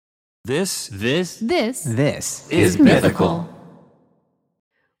This is mythical.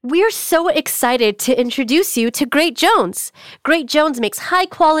 We're so excited to introduce you to Great Jones. Great Jones makes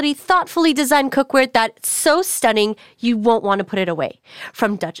high-quality, thoughtfully designed cookware that's so stunning you won't want to put it away.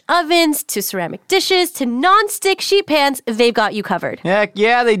 From Dutch ovens to ceramic dishes to non-stick sheet pans, they've got you covered. Heck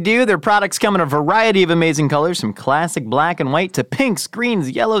yeah, they do. Their products come in a variety of amazing colors, from classic black and white to pinks, greens,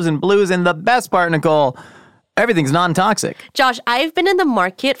 yellows, and blues. And the best part, Nicole, everything's non-toxic. Josh, I've been in the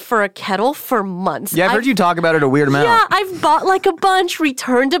market for a kettle for months. Yeah, I've heard you talk about it a weird amount. Yeah, I've bought like a bunch,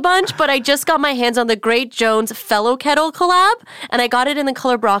 returned a bunch, but I just got my hands on the Great Jones Fellow Kettle collab, and I got it in the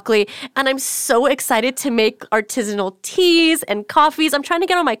color broccoli, and I'm so excited to make artisanal teas and coffees. I'm trying to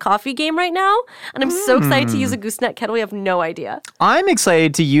get on my coffee game right now, and I'm so excited to use a gooseneck kettle. You have no idea. I'm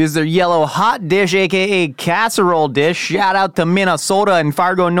excited to use their yellow hot dish, a.k.a. casserole dish. Shout out to Minnesota and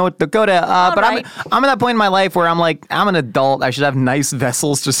Fargo, North Dakota. But right. I'm at that point in my life where I'm like, I'm an adult. I should have nice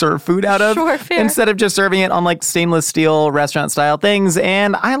vessels to serve food out of. Sure, fair. Instead of just serving it on like stainless steel restaurant style things.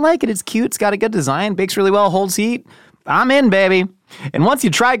 And I like it. It's cute. It's got a good design. Bakes really well. Holds heat. I'm in, baby. And once you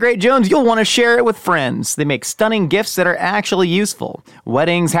try Great Jones, you'll want to share it with friends. They make stunning gifts that are actually useful.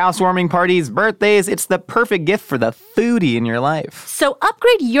 Weddings, housewarming parties, birthdays. It's the perfect gift for the foodie in your life. So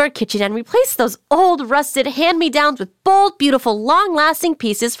upgrade your kitchen and replace those old, rusted hand-me-downs with bold, beautiful, long-lasting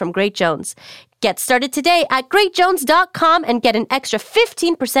pieces from Great Jones. Get started today at greatjones.com and get an extra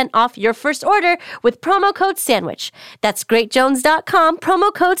 15% off your first order with promo code SANDWICH. That's greatjones.com,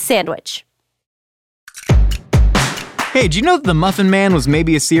 promo code SANDWICH. Hey, do you know that the Muffin Man was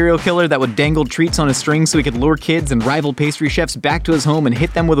maybe a serial killer that would dangle treats on a string so he could lure kids and rival pastry chefs back to his home and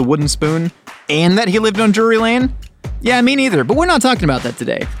hit them with a wooden spoon? And that he lived on Drury Lane? Yeah, me neither, but we're not talking about that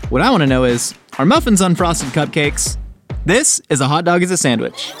today. What I want to know is, are muffins unfrosted cupcakes? This is a hot dog is a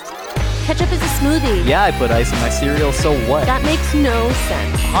sandwich. Ketchup is a smoothie. Yeah, I put ice in my cereal, so what? That makes no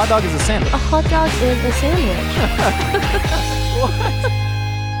sense. A hot dog is a sandwich. A hot dog is a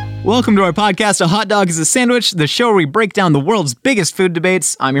sandwich. Welcome to our podcast, A Hot Dog is a Sandwich, the show where we break down the world's biggest food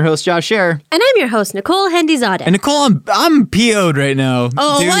debates. I'm your host, Josh Scherer. And I'm your host, Nicole Hendizadeh. And Nicole, I'm PO'd right now.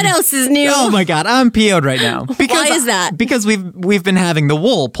 Oh, dude. What else is new? Oh my God, I'm PO'd right now. Why is that? Because we've been having the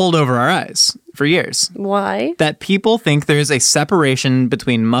wool pulled over our eyes for years. Why? That people think there's a separation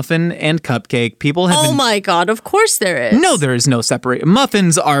between muffin and cupcake. People have Oh my God, of course there is. No, there is no separation.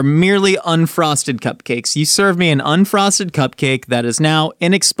 Muffins are merely unfrosted cupcakes. You serve me an unfrosted cupcake that is now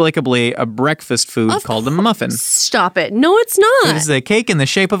inexplicably a breakfast food called a muffin. Stop it. No, it's not. It is a cake in the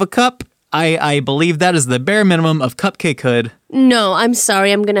shape of a cup. I believe that is the bare minimum of cupcakehood. No, I'm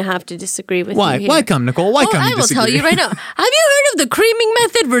sorry. I'm going to have to disagree with Why? you here. Why come, Nicole? Why come I you will disagree? tell you right now. Have you heard of the creaming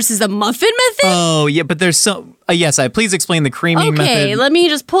method versus the muffin method? Oh, yeah, but there's so... yes, please explain the creaming method. Okay, let me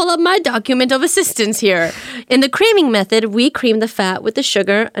just pull up my document of assistance here. In the creaming method, we cream the fat with the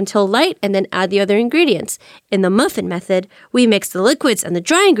sugar until light and then add the other ingredients. In the muffin method, we mix the liquids and the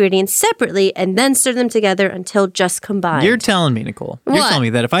dry ingredients separately and then stir them together until just combined. You're telling me, Nicole, you're telling me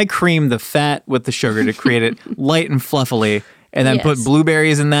that if I cream the fat with the sugar to create it light and fluffily... and then put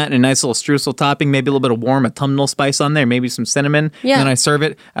blueberries in that and a nice little streusel topping, maybe a little bit of warm autumnal spice on there, maybe some cinnamon. Yeah. And then I serve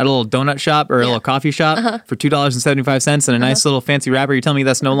it at a little donut shop or a little coffee shop for $2.75 and a nice little fancy wrapper. You're telling me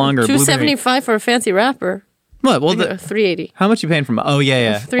that's no longer a blueberry? $2.75 for a fancy wrapper. What? Well, $3.80. How much you paying for? Oh,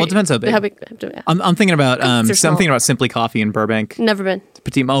 yeah. Well, it depends how big. I'm thinking about Simply Coffee in Burbank. Never been.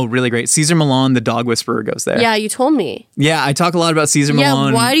 Petite. Oh, really great. Caesar Milan, the dog whisperer, goes there. Yeah, you told me. Yeah, I talk a lot about Caesar Milan.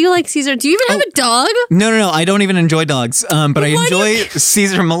 Yeah, why do you like Caesar? Do you even have a dog? No. I don't even enjoy dogs. But I enjoy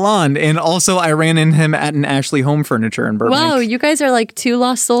Caesar Milan. And also, I ran into him at an Ashley Home Furniture in Burbank. Wow, you guys are like two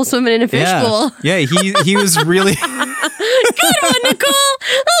lost souls swimming in a fishbowl. Yeah, he was really... Good one, Nicole.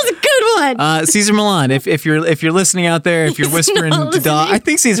 That was a good one. Caesar Milan, if you're listening out there, if you're whispering to dog, I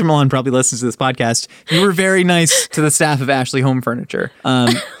think Caesar Milan probably listens to this podcast. You were very nice to the staff of Ashley Home Furniture.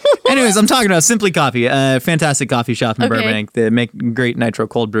 Anyways, I'm talking about Simply Coffee, a fantastic coffee shop in Burbank. They make great nitro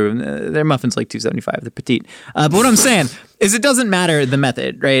cold brew. Their muffins like $2.75. They're petite. But what I'm saying is it doesn't matter the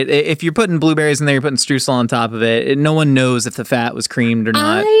method, right? If you're putting blueberries in there, you're putting streusel on top of it. No one knows if the fat was creamed or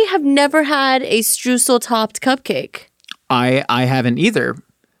not. I have never had a streusel topped cupcake. I haven't either.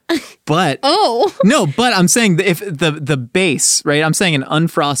 But no, but I'm saying if the base, right? I'm saying an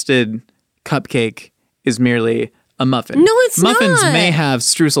unfrosted cupcake is merely a muffin. No, it's Muffins not. may have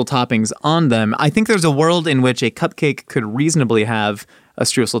streusel toppings on them. I think there's a world in which a cupcake could reasonably have a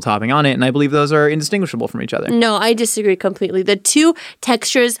streusel topping on it, and I believe those are indistinguishable from each other. No, I disagree completely. The two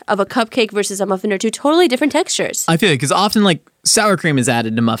textures of a cupcake versus a muffin are two totally different textures. I feel it, because often like sour cream is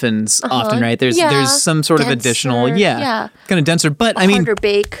added to muffins often, right? There's some sort denser, of additional, kind of denser. But I mean, harder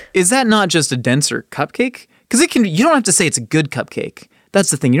bake. Is that not just a denser cupcake? Because you don't have to say it's a good cupcake.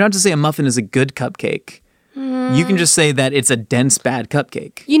 That's the thing. You don't have to say a muffin is a good cupcake. You can just say that it's a dense, bad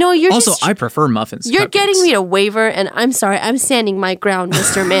cupcake. You know, you're also, I prefer muffins to You're cupcakes. getting me to waver, and I'm sorry. I'm standing my ground,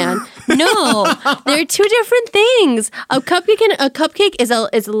 Mr. Man. No, they're two different things. A cupcake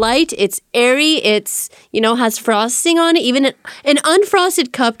is light, it's airy, it's, has frosting on it. Even an unfrosted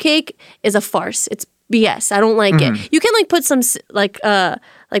cupcake is a farce. It's BS. I don't like it. You can put some like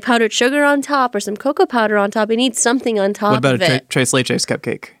powdered sugar on top or some cocoa powder on top. It needs something on top of it. What about a tres leches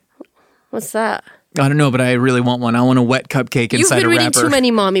cupcake? What's that? I don't know, but I really want one. I want a wet cupcake inside a wrapper. You've been reading too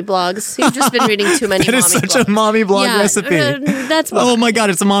many mommy blogs. You've just been reading too many mommy blogs. That is such a mommy blog recipe. That's oh my God,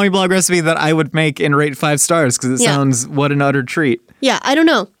 it's a mommy blog recipe that I would make and rate 5 stars because it sounds what an utter treat. Yeah, I don't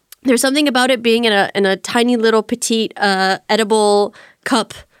know. There's something about it being in a tiny little petite edible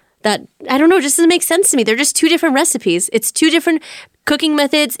cup that, I don't know, just doesn't make sense to me. They're just two different recipes. It's two different cooking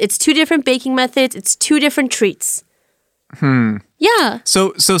methods. It's two different baking methods. It's two different treats. Yeah.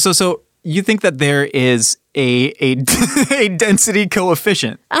 So you think that there is a density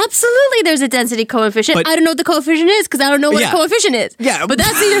coefficient? Absolutely, there's a density coefficient. But I don't know what the coefficient is because I don't know what a coefficient is. Yeah. But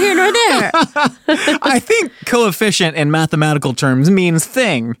that's neither here nor there. I think coefficient in mathematical terms means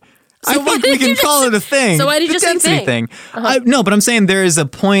thing. So I think we can call it a thing. So why did you just say thing? No, but I'm saying there is a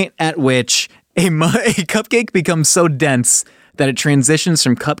point at which a cupcake becomes so dense that it transitions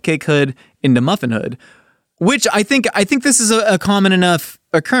from cupcakehood into muffinhood. Which I think this is a common enough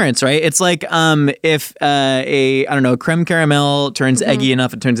occurrence, right? It's like if a creme caramel turns eggy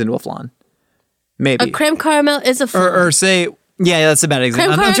enough, it turns into a flan. Maybe. A creme caramel is a flan. Or say, that's a bad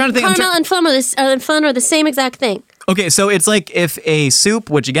example. I'm trying to think. Caramel and flan are the same exact thing. Okay, so it's like if a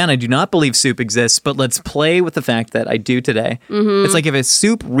soup, which again, I do not believe soup exists, but let's play with the fact that I do today. It's like if a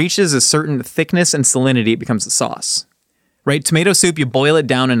soup reaches a certain thickness and salinity, it becomes a sauce, right? Tomato soup, you boil it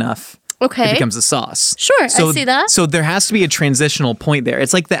down enough. Okay. It becomes a sauce. Sure, I see that. So there has to be a transitional point there.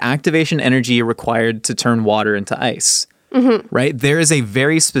 It's like the activation energy required to turn water into ice. Right? There is a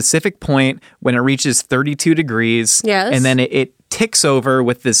very specific point when it reaches 32 degrees. Yes. And then it ticks over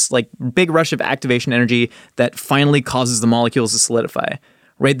with this big rush of activation energy that finally causes the molecules to solidify.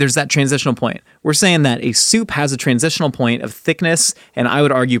 Right? There's that transitional point. We're saying that a soup has a transitional point of thickness, and I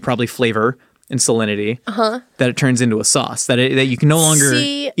would argue probably flavor and salinity, that it turns into a sauce, that you can no longer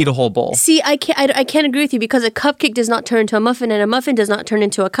eat a whole bowl. See, I can't agree with you because a cupcake does not turn into a muffin and a muffin does not turn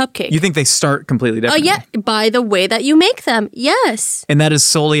into a cupcake. You think they start completely differently? Oh, yeah, by the way that you make them, yes. And that is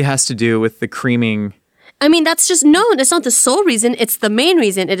solely has to do with the creaming. I mean, that's not the sole reason. It's the main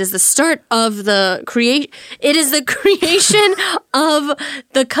reason. It is the start of the creation. It is the creation of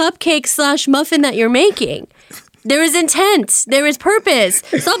the cupcake / muffin that you're making. There is intent. There is purpose.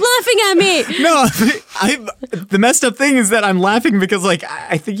 Stop laughing at me. No, the messed up thing is that I'm laughing because,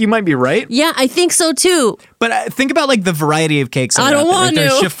 I think you might be right. Yeah, I think so too. But think about, the variety of cakes. I don't want to.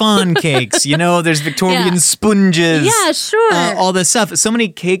 There's chiffon cakes, there's Victorian sponges. Yeah, sure. All this stuff. So many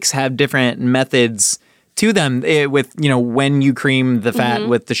cakes have different methods to them with, when you cream the fat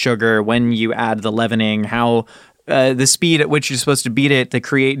with the sugar, when you add the leavening, how... the speed at which you're supposed to beat it to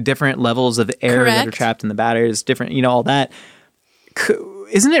create different levels of air that are trapped in the batters, different, all that.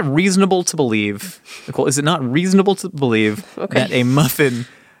 Isn't it reasonable to believe, Nicole, is it not reasonable to believe that a muffin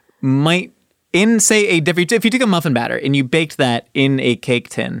might, if you took a muffin batter and you baked that in a cake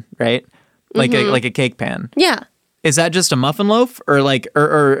tin, right? Like a cake pan. Yeah. Is that just a muffin loaf or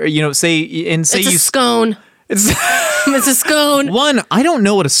it's a scone. It's a scone. One, I don't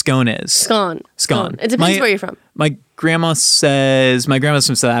know what a scone is. Scone. It depends where you're from. My grandma's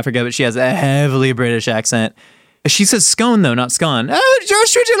from South Africa, but she has a heavily British accent. She says scone, though, not scone. Oh,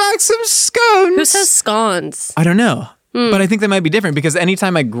 Josh, would you like some scones? Who says scones? I don't know. But I think that might be different because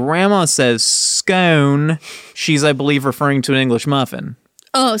anytime my grandma says scone, she's, I believe, referring to an English muffin.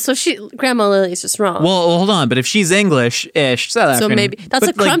 Oh, so Grandma Lily's just wrong. Well, hold on. But if she's English-ish, South African. So maybe that's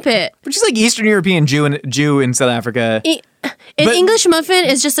a crumpet. But she's like Eastern European Jew in South Africa. English muffin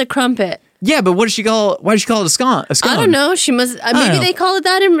is just a crumpet. Yeah, but why does she call it a scone? I don't know. She must. Maybe they call it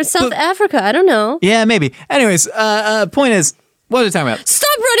that in South Africa. I don't know. Yeah, maybe. Anyways, point is, what are we talking about?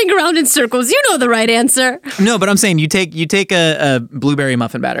 Stop running around in circles. You know the right answer. No, but I'm saying you take a blueberry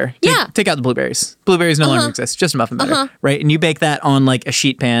muffin batter. Take out the blueberries. Blueberries no longer exist. Just a muffin batter, right? And you bake that on a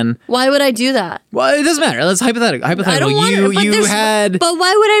sheet pan. Why would I do that? Well, it doesn't matter. That's hypothetical. I don't want to. But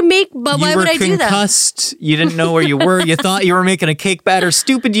why would I make? But why would I do that? You were concussed. You didn't know where you were. You thought you were making a cake batter.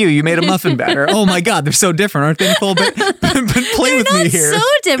 Stupid you. You made a muffin batter. Oh my God, they're so different, aren't they, Nicole? But play with me here. They're not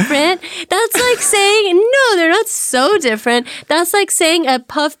so different. That's like saying no. They're not so different. That's like saying a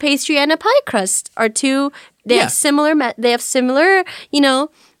puff pastry and a pie crust are two. They have similar. They have similar.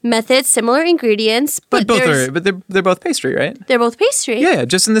 methods, similar ingredients, but they're both pastry, right? They're both pastry. Yeah,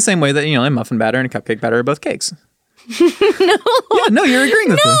 just in the same way that a muffin batter and a cupcake batter are both cakes. No. Yeah, no, you're agreeing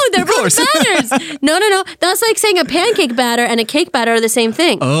with me. No, they're both batters. No. That's like saying a pancake batter and a cake batter are the same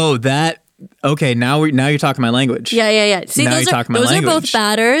thing. Oh, okay, now you're talking my language. Yeah. See, those are both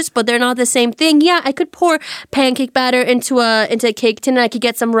batters, but they're not the same thing. Yeah, I could pour pancake batter into a cake tin and I could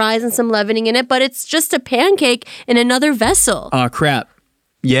get some rye and some leavening in it, but it's just a pancake in another vessel. Oh, crap.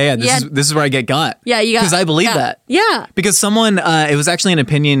 Yeah. This is where I get got. Yeah, you got. Because I believe that. Yeah. Because someone, it was actually an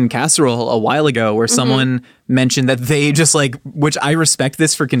opinion casserole a while ago where someone mentioned that they just which I respect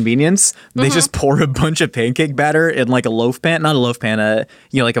this for convenience. They just pour a bunch of pancake batter in like a loaf pan, not a loaf pan,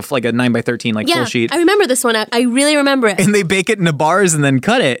 like a 9x13 full sheet. I remember this one. I really remember it. And they bake it into bars and then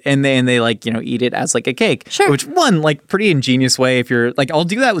cut it and they eat it as like a cake. Sure. Which pretty ingenious way if you're I'll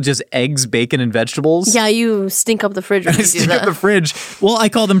do that with just eggs, bacon, and vegetables. Yeah, you stink up the fridge when you do that. Up the fridge. Well, I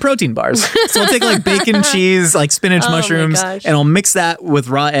call them protein bars. So I'll take bacon, cheese, spinach, mushrooms, and I'll mix that with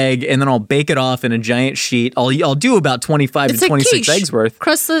raw egg and then I'll bake it off in a giant sheet. I'll do about 25 to 26 eggs worth.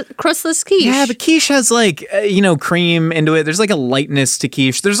 Crustless quiche. Yeah, but quiche has cream into it. There's a lightness to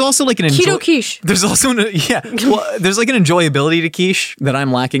quiche. There's also an keto quiche. There's also there's an enjoyability to quiche that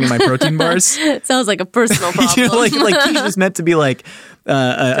I'm lacking in my protein bars. It sounds like a personal problem. Quiche is meant to be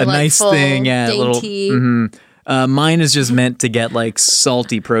a nice thing, dainty. Little. Mine is just meant to get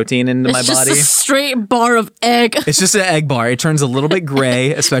salty protein into my body. It's just a straight bar of egg. It's just an egg bar. It turns a little bit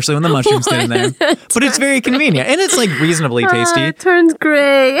gray, especially when the mushrooms get in there. But it's very convenient and it's reasonably tasty. It turns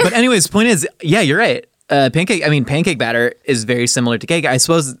gray. But anyways, point is, yeah, you're right. Pancake batter is very similar to cake. I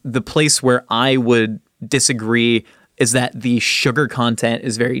suppose the place where I would disagree is that the sugar content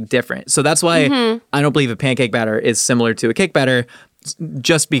is very different. So that's why I don't believe a pancake batter is similar to a cake batter.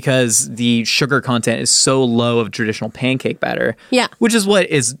 Just because the sugar content is so low of traditional pancake batter, which is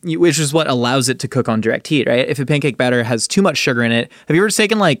what allows it to cook on direct heat, right? If a pancake batter has too much sugar in it, have you ever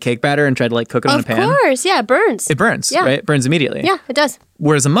taken cake batter and tried to cook it on a pan? Of course, yeah, it burns. It burns, right? It burns immediately. Yeah, it does.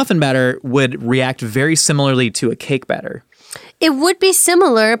 Whereas a muffin batter would react very similarly to a cake batter. It would be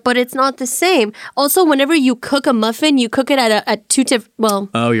similar, but it's not the same. Also, whenever you cook a muffin, you cook it at two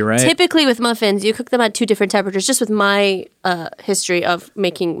different. Oh, you're right. Typically with muffins, you cook them at two different temperatures. Just with my history of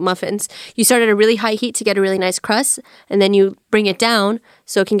making muffins, you start at a really high heat to get a really nice crust, and then you bring it down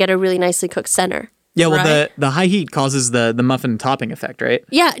so it can get a really nicely cooked center. Yeah, well, the high heat causes the muffin topping effect, right?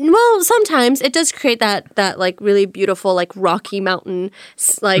 Yeah, well, sometimes it does create that really beautiful Rocky Mountain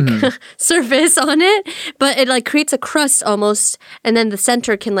surface on it, but it creates a crust almost, and then the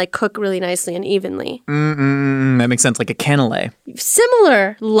center can cook really nicely and evenly. That makes sense, like a cannelé.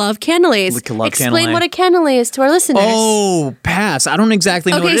 Similar. Love cannelés. Explain what a cannelé is to our listeners. Oh, pass. I don't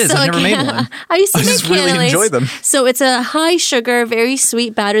exactly know what it is. I've never made one. I used to make just cannelés. Really enjoy them. So it's a high sugar, very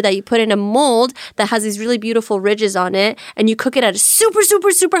sweet batter that you put in a mold that has these really beautiful ridges on it, and you cook it at a super, super,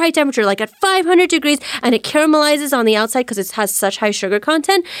 super high temperature, at 500 degrees, and it caramelizes on the outside because it has such high sugar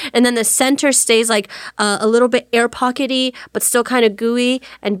content, and then the center stays a little bit air pockety, but still kind of gooey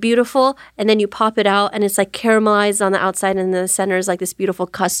and beautiful, and then you pop it out, and it's caramelized on the outside, and the center is this beautiful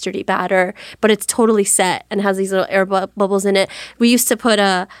custardy batter, but it's totally set and has these little air bubbles in it. We used to put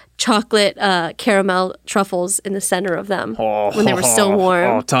chocolate caramel truffles in the center of them when they were so warm.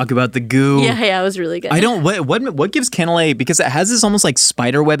 Oh, talk about the goo. Yeah, it was really good. I don't. What gives cannelé, because it has this almost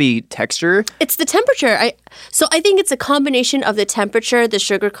spiderwebby texture. It's the temperature. I think it's a combination of the temperature, the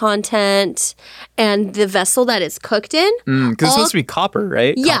sugar content, and the vessel that it's cooked in. Because it's supposed to be copper,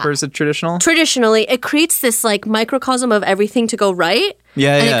 right? Yeah. Copper is a traditional. Traditionally, it creates this microcosm of everything to go right.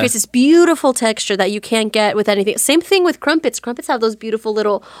 Yeah, and it creates this beautiful texture that you can't get with anything. Same thing with crumpets. Crumpets have those beautiful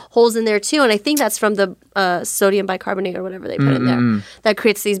little holes in there too, and I think that's from the sodium bicarbonate or whatever they put in there. That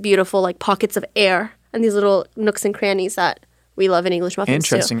creates these beautiful pockets of air and these little nooks and crannies that we love in English muffins.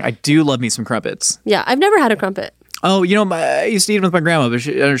 Interesting. Too. I do love me some crumpets. Yeah, I've never had a crumpet. Oh, I used to eat them with my grandma, but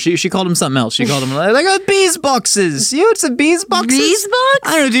she called them something else. She called them bees boxes. It's a bees boxes? Bees box?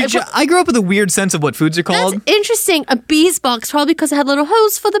 I don't know, dude. I grew up with a weird sense of what foods are called. That's interesting. A bees box, probably because it had little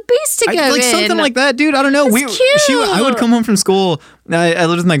holes for the bees to go in. Something like that, dude. I don't know. That's cute. I would come home from school. I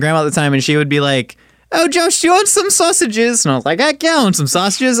lived with my grandma at the time, and she would be like, "Oh, Josh, do you want some sausages?" And I was like, "Heck yeah, I want some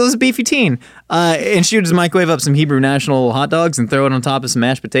sausages. I was a beefy teen." And she would just microwave up some Hebrew National hot dogs and throw it on top of some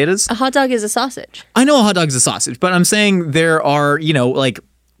mashed potatoes. A hot dog is a sausage. I know a hot dog is a sausage, but I'm saying there are,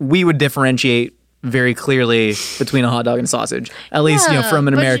 we would differentiate very clearly between a hot dog and a sausage, at least from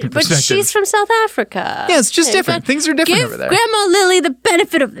an American perspective. But she's from South Africa. Yeah, it's just different. Things are different over there. Give Grandma Lily the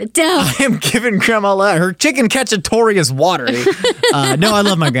benefit of the doubt. I am giving Grandma Lily her chicken cacciatore is watery. No, I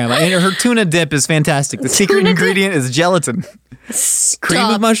love my grandma, and her tuna dip is fantastic. The secret ingredient is gelatin. Cream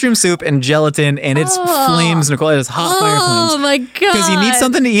of mushroom soup and gelatin, and it's flames, Nicole. It is hot fire flames. Oh my God. Because you need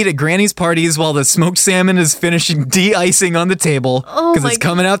something to eat at Granny's parties while the smoked salmon is finishing de-icing on the table. Because it's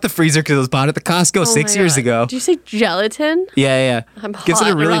coming out the freezer because it was bought at the Costco 6 years ago. Did you say gelatin? Yeah. I'm Gives hot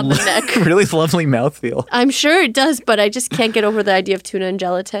it a really, around the neck. really lovely mouthfeel. I'm sure it does, but I just can't get over the idea of tuna and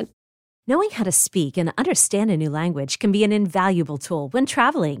gelatin. Knowing how to speak and understand a new language can be an invaluable tool when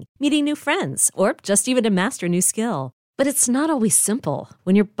traveling, meeting new friends, or just even to master a new skill. But it's not always simple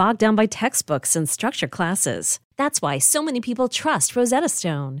when you're bogged down by textbooks and structured classes. That's why so many people trust Rosetta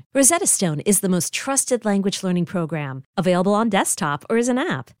Stone. Rosetta Stone is the most trusted language learning program, available on desktop or as an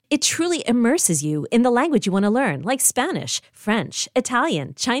app. It truly immerses you in the language you want to learn, like Spanish, French,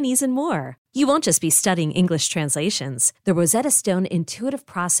 Italian, Chinese, and more. You won't just be studying English translations. The Rosetta Stone intuitive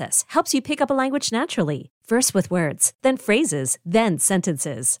process helps you pick up a language naturally, first with words, then phrases, then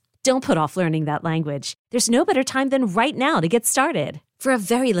sentences. Don't put off learning that language. There's no better time than right now to get started. For a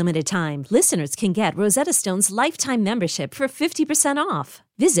very limited time, listeners can get Rosetta Stone's lifetime membership for 50% off.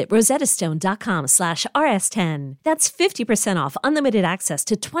 Visit rosettastone.com/rs10. That's 50% off unlimited access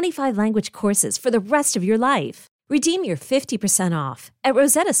to 25 language courses for the rest of your life. Redeem your 50% off at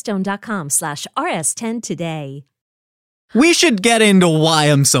rosettastone.com/rs10 today. We should get into why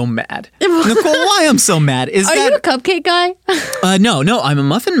I'm so mad. Nicole, why I'm so mad is Are you a cupcake guy? No, I'm a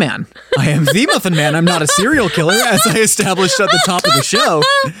muffin man. I am the muffin man. I'm not a serial killer, as I established at the top of the show.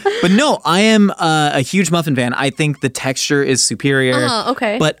 But no, I am a huge muffin fan. I think the texture is superior.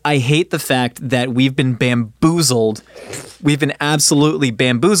 Okay. But I hate the fact that we've been bamboozled. We've been absolutely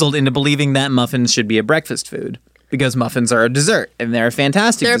bamboozled into believing that muffins should be a breakfast food. Because muffins are a dessert, and they're a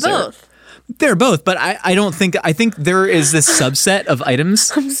fantastic dessert. They're both. They're both, but I don't think, I think there is this subset of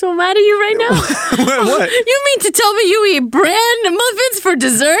items. I'm so mad at you right now. What? You mean to tell me you eat bran muffins for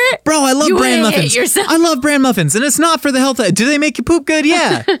dessert? Bro, I love bran muffins. Yourself. I love bran muffins, and it's not for the health. Do they make you poop good?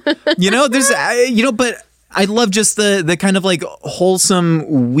 Yeah. But I love just the kind of like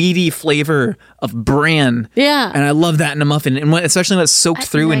wholesome, weedy flavor of bran. Yeah. And I love that in a muffin, and especially when it's soaked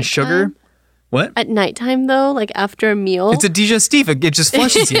through in sugar. What? At nighttime, though, like after a meal. It's a digestif. It just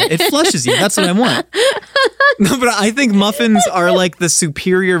flushes you. It flushes you. That's what I want. No, but I think muffins are like the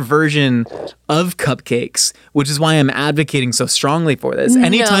superior version of cupcakes, which is why I'm advocating so strongly for this.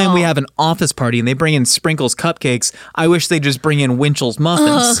 Anytime we have an office party and they bring in Sprinkles cupcakes, I wish they just bring in Winchell's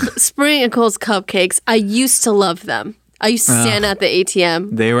muffins. Sprinkles cupcakes. I used to love them. I used to stand at the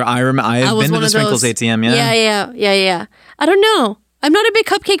ATM. They were. I have been to the Sprinkles ATM. Yeah. I don't know. I'm not a big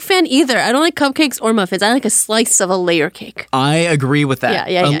cupcake fan either. I don't like cupcakes or muffins. I like a slice of a layer cake. I agree with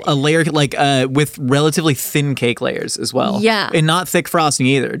that. Yeah. A layer, like with relatively thin cake layers as well. Yeah. And not thick frosting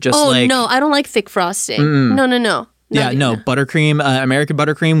either. Just no, I don't like thick frosting. No. Buttercream, American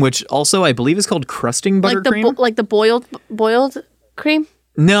buttercream, which also I believe is called crusting buttercream. Like the boiled cream?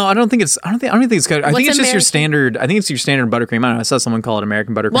 No, I don't think it's good. I think it's just your standard. I think it's your standard buttercream. I don't know. I saw someone call it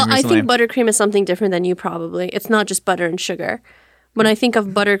American buttercream recently. I think buttercream is something different than you probably. It's not just butter and sugar. When I think of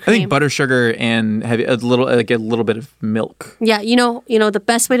buttercream, I think butter, sugar, and a little bit of milk. Yeah, you know, the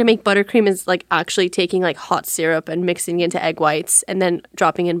best way to make buttercream is like actually taking like hot syrup and mixing it into egg whites and then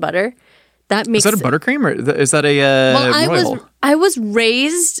dropping in butter. That makes. Is that a buttercream or is that a royal? I was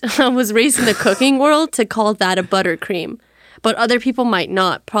raised in the cooking world to call that a buttercream. But other people might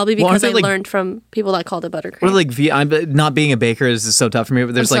not, probably because they learned from people that called it buttercream. Or like, I'm not being a baker is so tough for me.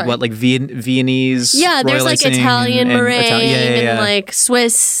 But there's Viennese. Yeah, there's like Italian meringue and like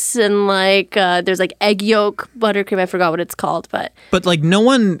Swiss and like there's like egg yolk buttercream. I forgot what it's called, but like no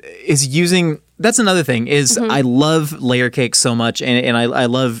one is using. That's another thing is I love layer cake so much and I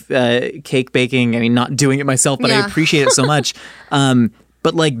love cake baking. I mean, not doing it myself, but I appreciate it so much.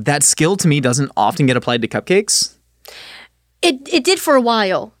 But like that skill to me doesn't often get applied to cupcakes. It did for a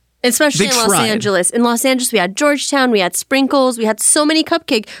while, especially in Los Angeles. In Los Angeles, we had Georgetown, we had Sprinkles, we had so many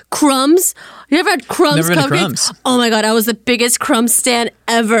cupcake crumbs. You ever had crumbs? Never been to Crumbs. Oh my God, I was the biggest crumb stan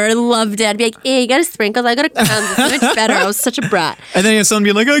ever. I loved it. I'd be like, hey, you got a Sprinkles? I got a Crumbs. It's much better. I was such a brat. And then you have someone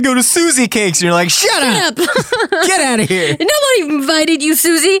be like, I go to Susie Cakes. And you're like, shut up. Get out of here. Nobody invited you,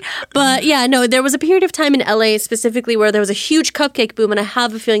 Susie. But yeah, no, there was a period of time in LA specifically where there was a huge cupcake boom. And I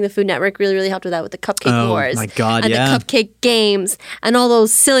have a feeling the Food Network really, really helped with that with the Cupcake Wars. Oh my God, and the Cupcake Games and all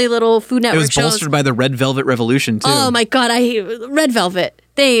those silly little Food Network shows. It was bolstered by the Red Velvet Revolution, too. Oh my God, I hate Red Velvet.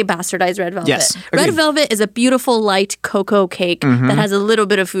 They bastardized Red Velvet. Yes, Red Velvet is a beautiful light cocoa cake that has a little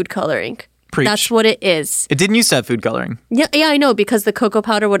bit of food coloring. Preach. That's what it is. It didn't used to have food coloring. Yeah, I know, because the cocoa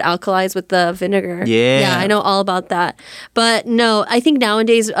powder would alkalize with the vinegar. Yeah. I know all about that. But no, I think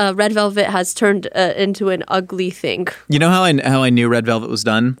nowadays red velvet has turned into an ugly thing. You know how I knew red velvet was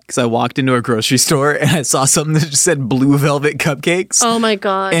done? Because I walked into a grocery store and I saw something that just said blue velvet cupcakes. Oh my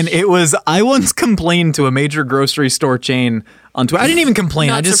gosh. And it was, I once complained to a major grocery store chain on Twitter. I didn't even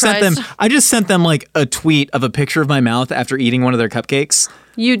complain. I just sent them like a tweet of a picture of my mouth after eating one of their cupcakes.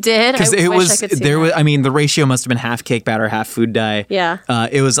 You did? Because it was there. I mean, the ratio must have been half cake batter, half food dye. Yeah.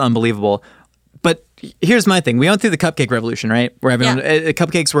 It was unbelievable. But here's my thing: we went through the cupcake revolution, right? Where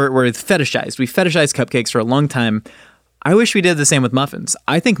cupcakes were fetishized. We fetishized cupcakes for a long time. I wish we did the same with muffins.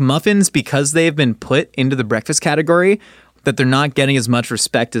 I think muffins, because they've been put into the breakfast category, that they're not getting as much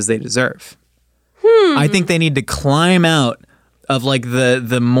respect as they deserve. I think they need to climb out of like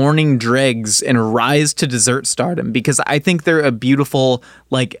the morning dregs and rise to dessert stardom, because I think they're a beautiful,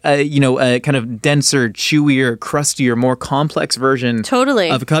 like, kind of denser, chewier, crustier, more complex version of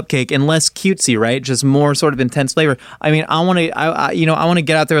a cupcake, and less cutesy, right? Just more sort of intense flavor. I mean, I want to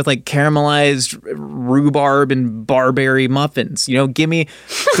get out there with like caramelized rhubarb and barberry muffins.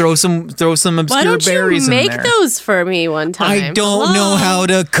 Throw some obscure berries in there. Why don't you make those for me one time? I don't know how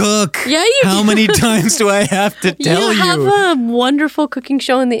to cook. Yeah, you How many times do I have to tell you? You have a wonderful cooking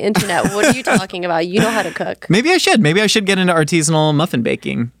show on the internet. What are you talking about? You know how to cook. Maybe I should get into artisanal muffin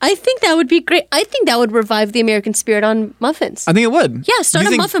baking. I think that would be great. I think that would revive the American spirit on muffins. I think it would. Yeah, start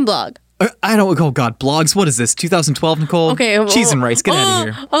a muffin blog. I don't. Oh God, blogs. What is this? 2012, Nicole? Okay, cheese and rice. Get out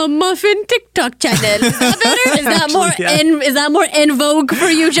of here. A muffin TikTok channel. Is that better? Is that more is that more en vogue for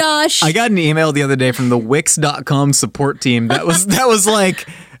you, Josh? I got an email the other day from the Wix.com support team. That was like,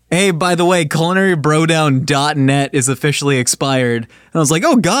 hey, by the way, culinarybrodown.net is officially expired. And I was like,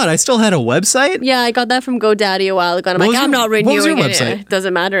 oh God, I still had a website? Yeah, I got that from GoDaddy a while ago. And I'm not renewing what was your it. Website? It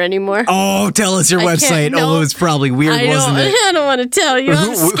doesn't matter anymore. Oh, tell us your website. Oh, it was probably weird, wasn't it? I don't want to tell you.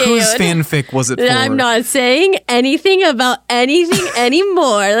 I'm scared. Whose fanfic was it for? I'm not saying anything about anything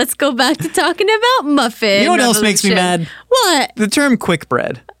anymore. Let's go back to talking about muffin. You know what else makes me mad? What? The term quick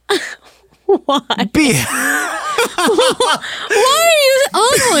bread. Why? Why are you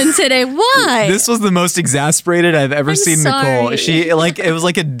on one today? Why? This was the most exasperated I've ever seen Nicole. It was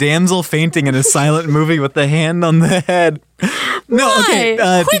like a damsel fainting in a silent movie with the hand on the head. No, Why?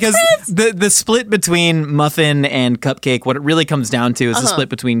 okay, because the split between muffin and cupcake, what it really comes down to is the split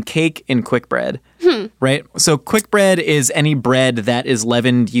between cake and quick bread. Right? So quick bread is any bread that is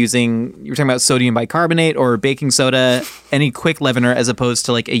leavened using, you're talking about sodium bicarbonate or baking soda, any quick leavener as opposed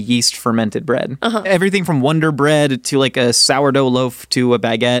to like a yeast fermented bread. Everything from Wonder Bread to like a sourdough loaf to a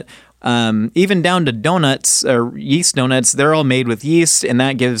baguette. Even down to donuts or yeast donuts, they're all made with yeast, and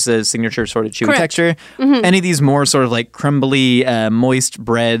that gives a signature sort of chewy texture. Any of these more sort of like crumbly, moist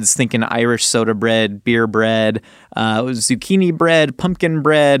breads, thinking Irish soda bread, beer bread, zucchini bread, pumpkin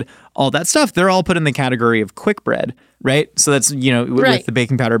bread, all that stuff, they're all put in the category of quick bread, right? So that's, with the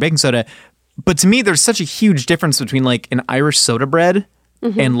baking powder, baking soda. But to me, there's such a huge difference between like an Irish soda bread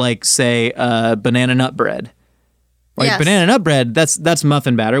and like, say, banana nut bread. Like banana nut bread, that's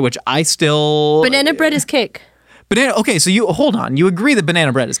muffin batter, which I still... Banana bread is cake. Okay, so hold on. You agree that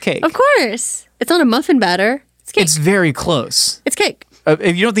banana bread is cake? Of course. It's not a muffin batter. It's cake. It's very close. It's cake.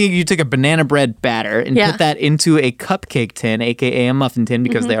 If you don't think you took a banana bread batter and put that into a cupcake tin, aka a muffin tin,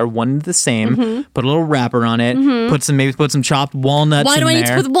 because they are one and the same, put a little wrapper on it, put some chopped walnuts in there. Why do I need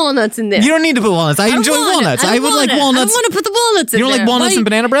to put walnuts in there? You don't need to put walnuts. I enjoy walnuts. I would like walnuts. I want to put the walnuts in there. You don't like walnuts in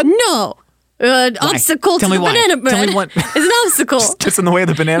banana bread? No. Obstacle to the banana bread. Tell me what. It's an obstacle. Just gets in the way of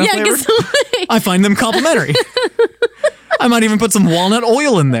the banana flavor? Gets in the way. I find them complimentary. I might even put some walnut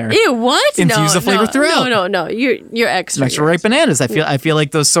oil in there. Ew, what? Infuse the flavor throughout. No. You're extra. Extra ripe bananas. I feel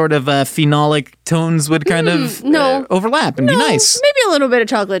like those sort of phenolic tones would kind of overlap and be nice. Maybe a little bit of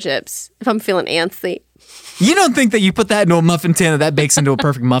chocolate chips if I'm feeling antsy. You don't think that you put that into a muffin tin that bakes into a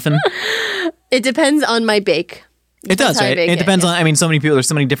perfect muffin? It depends on my bake. It does, right? It depends on, I mean, so many people, there's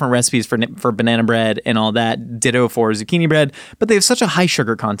so many different recipes for banana bread and all that, ditto for zucchini bread, but they have such a high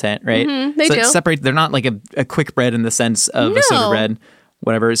sugar content, right? They do. They're not like a quick bread in the sense of a soda bread,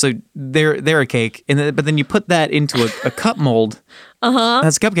 whatever. So they're a cake, but then you put that into a cup mold,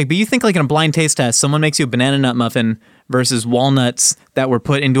 that's a cupcake. But you think like in a blind taste test, someone makes you a banana nut muffin versus walnuts that were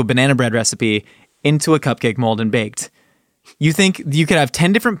put into a banana bread recipe into a cupcake mold and baked. You think you could have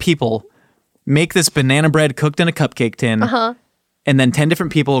 10 different people make this banana bread cooked in a cupcake tin, and then 10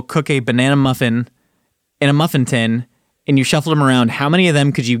 different people cook a banana muffin in a muffin tin, and you shuffle them around. How many of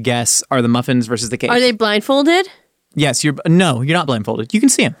them could you guess are the muffins versus the cake? Are they blindfolded? Yes. You're not blindfolded. You can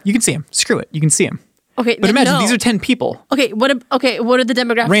see them. Screw it. You can see them. Okay, But imagine, these are 10 people. Okay, what are the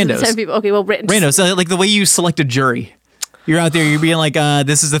demographics Randos. of the 10 people? Okay, well, Randos, like the way you select a jury. You're out there, you're being like,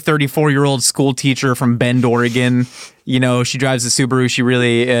 this is a 34-year-old school teacher from Bend, Oregon. You know, she drives a Subaru. She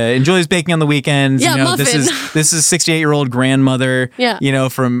really enjoys baking on the weekends. Yeah, you know, Muffin. this is 68-year-old grandmother. Yeah. You know,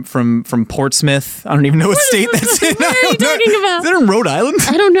 from Portsmouth. I don't even know what state that's in. What are you talking about? Is that in Rhode Island?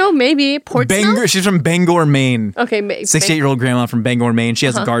 I don't know, maybe. Portsmouth? She's from Bangor, Maine. Okay, 68-year-old grandma from Bangor, Maine. She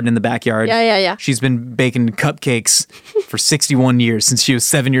has a garden in the backyard. Yeah. She's been baking cupcakes for 61 years since she was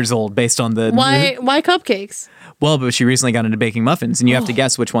 7 years old, based on the... Why cupcakes? Well, but she recently got into baking muffins, and you have to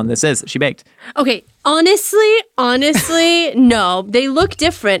guess which one this is that she baked. Okay, honestly, no. They look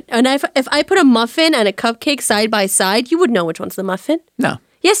different. And if I put a muffin and a cupcake side by side, you would know which one's the muffin. No.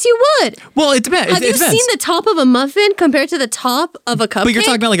 Yes, you would. Well, it depends. Have you seen the top of a muffin compared to the top of a cupcake? But you're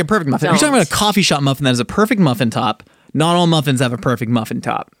talking about like a perfect muffin. You're talking about a coffee shop muffin that has a perfect muffin top. Not all muffins have a perfect muffin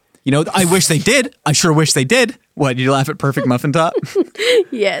top. You know, I wish they did. I sure wish they did. What, you laugh at perfect muffin top?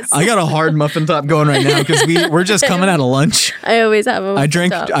 Yes. I got a hard muffin top going right now because we're just coming out of lunch. I always have a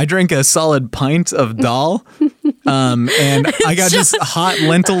muffin top. I drank a solid pint of dal, and I got just hot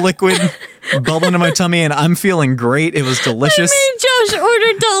lentil liquid bubbling in my tummy, and I'm feeling great. It was delicious. I made Josh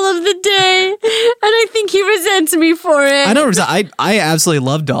order dal of the day, and I think he resents me for it. I don't resent. I absolutely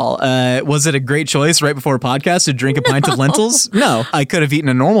love dal. Was it a great choice right before a podcast to drink a pint of lentils? No, I could have eaten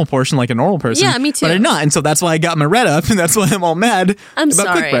a normal portion like a normal person. Yeah, me too. But I did not, and so that's why I got my red up, and that's why I'm all mad I'm about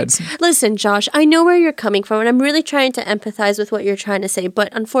sorry. quick breads. Listen, Josh, I know where you're coming from, and I'm really trying to empathize with what you're trying to say, but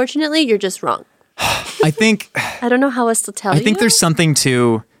unfortunately, you're just wrong. I don't know how else to tell you. I think there's something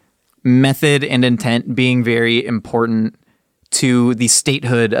to method and intent being very important to the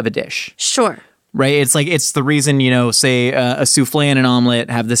statehood of a dish. Sure. Right? It's the reason, you know, say a souffle and an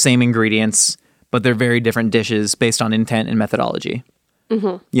omelet have the same ingredients, but they're very different dishes based on intent and methodology.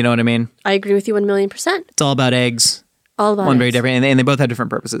 Mm-hmm. You know what I mean? I agree with you 1,000,000%. It's all about eggs. All about One eggs. very different, and they both have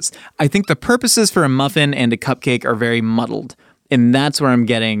different purposes. I think the purposes for a muffin and a cupcake are very muddled, and that's where I'm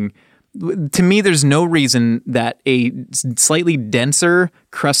getting... To me, there's no reason that a slightly denser,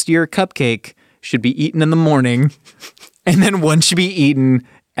 crustier cupcake should be eaten in the morning and then one should be eaten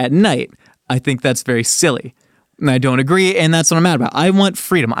at night. I think that's very silly. And I don't agree, and that's what I'm mad about. I want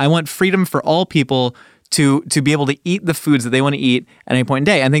freedom. I want freedom for all people to be able to eat the foods that they want to eat at any point in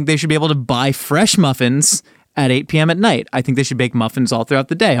day. I think they should be able to buy fresh muffins at 8 p.m. at night. I think they should bake muffins all throughout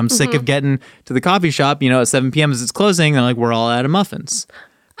the day. I'm sick of getting to the coffee shop, you know, at 7 p.m. as it's closing, and like, we're all out of muffins.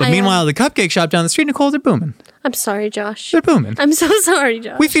 But meanwhile, the cupcake shop down the street, Nicole, they're booming. I'm sorry, Josh. They're booming. I'm so sorry,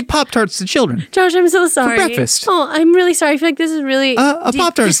 Josh. We feed Pop-Tarts to children. Josh, I'm so sorry. For breakfast. Oh, I'm really sorry. I feel like this is really... a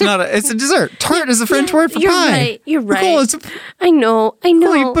Pop-Tart's it's a dessert. Tart is a French word for pie. You're right. Nicole, I know.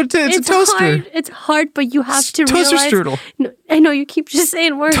 But it's a toaster. Hard. It's hard, but you have to toaster realize... strudel. No, I know, you keep just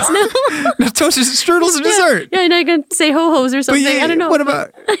saying words now. No, toaster strudel's a dessert. Yeah, and I'm going to say ho-hos or something. I don't know. What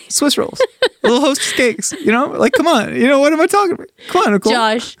about Swiss rolls? Little Hostess cakes, you know? Like, come on. You know, what am I talking about? Come on, Nicole.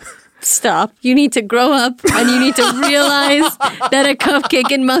 Josh... Stop. You need to grow up and you need to realize that a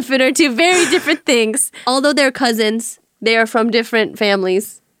cupcake and muffin are two very different things. Although they're cousins, they are from different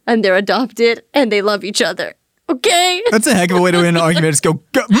families and they're adopted and they love each other. Okay? That's a heck of a way to win an argument. Just go,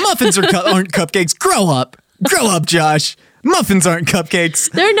 muffins aren't cupcakes. Grow up. Grow up, Josh. Muffins aren't cupcakes.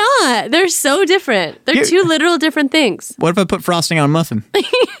 They're not. They're so different. They're two literal different things. What if I put frosting on a muffin?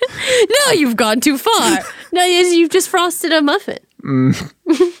 No, you've gone too far. No, you've just frosted a muffin.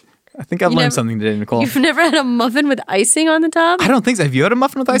 I think I've learned something today, Nicole. You've never had a muffin with icing on the top? I don't think so. Have you had a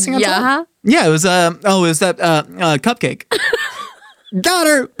muffin with icing on top? Yeah, it was cupcake. Got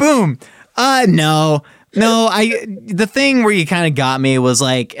her. Boom. No. The thing where you kind of got me was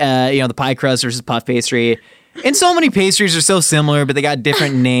like, the pie crust versus puff pastry. And so many pastries are so similar, but they got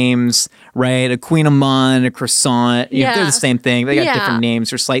different names, right? A Queen Amande, a croissant. They're the same thing. They got different names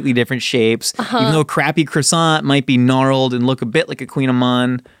for slightly different shapes. Even though a crappy croissant might be gnarled and look a bit like a Queen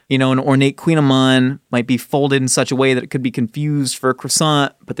Amande, you know, an ornate Queen Amande might be folded in such a way that it could be confused for a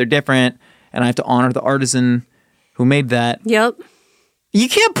croissant, but they're different. And I have to honor the artisan who made that. Yep. You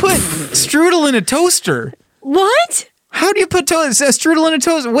can't put strudel in a toaster. What? How do you put strudel in a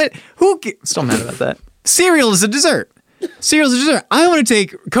toaster? What? Still mad about that. Cereal is a dessert. Cereal is a dessert. I want to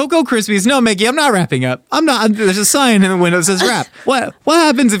take Cocoa Krispies. No, Mickey, I'm not wrapping up. I'm not. There's a sign in the window that says wrap. What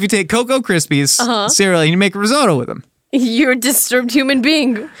happens if you take Cocoa Krispies cereal and you make risotto with them? You're a disturbed human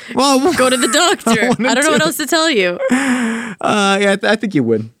being. Well, go to the doctor. I don't know what else to tell you. I think you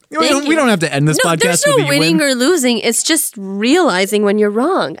would. We don't have to end this podcast. There's no winning or losing. It's just realizing when you're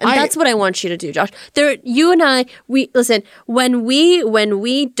wrong, and that's what I want you to do, Josh. You and I. When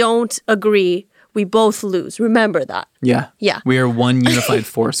we don't agree, we both lose. Remember that. Yeah. Yeah. We are one unified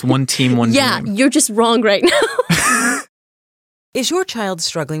force, one team, one Yeah, dream. you're just wrong right now. Is your child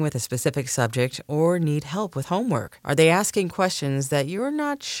struggling with a specific subject or need help with homework? Are they asking questions that you're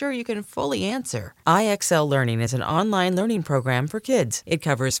not sure you can fully answer? IXL Learning is an online learning program for kids. It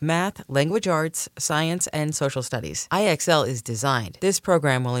covers math, language arts, science, and social studies. IXL is designed. This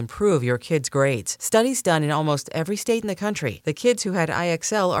program will improve your kids' grades. Studies done in almost every state in the country. The kids who had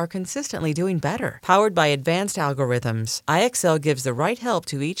IXL are consistently doing better. Powered by advanced algorithms, IXL gives the right help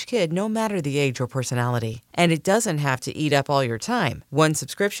to each kid no matter the age or personality. And it doesn't have to eat up all your time. One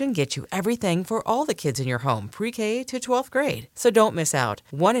subscription gets you everything for all the kids in your home, pre-K to 12th grade. So don't miss out.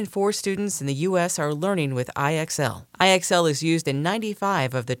 1 in 4 students in the U.S. are learning with IXL. IXL is used in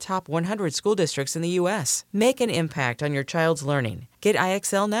 95 of the top 100 school districts in the U.S. Make an impact on your child's learning. Get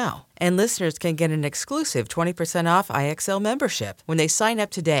IXL now. And listeners can get an exclusive 20% off IXL membership when they sign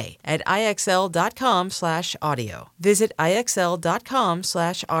up today at IXL.com/audio. Visit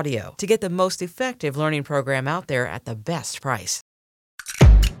IXL.com/audio to get the most effective learning program out there at the best price.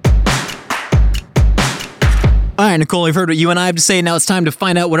 All right, Nicole, we've heard what you and I have to say. Now it's time to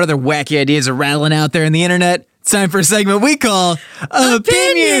find out what other wacky ideas are rattling out there in the internet. It's time for a segment we call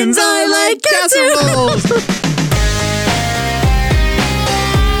Opinions I Like Casseroles.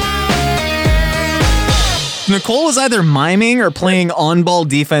 Nicole was either miming or playing on-ball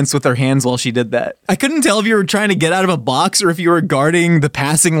defense with her hands while she did that. I couldn't tell if you were trying to get out of a box or if you were guarding the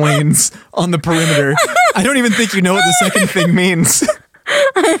passing lanes on the perimeter. I don't even think you know what the second thing means.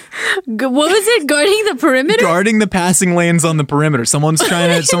 What was it? Guarding the perimeter? Guarding the passing lanes on the perimeter. Someone's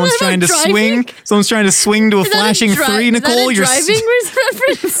trying to swing. Someone's trying to swing to a flashing three. Nicole, is that a driving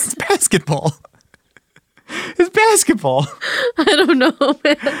reference? Basketball. It's basketball. I don't know,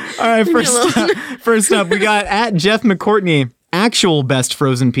 man. All right, first up, we got at Jeff McCourtney. Actual best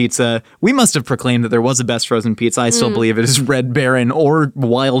frozen pizza. We must have proclaimed that there was a best frozen pizza. I still believe it is Red Baron or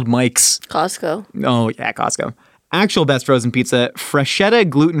Wild Mike's. Costco. Oh, yeah, Costco. Actual best frozen pizza, Freschetta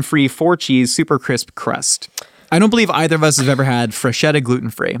gluten-free 4-cheese super crisp crust. I don't believe either of us have ever had Freschetta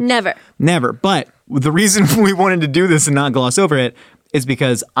gluten-free. Never. But the reason we wanted to do this and not gloss over it is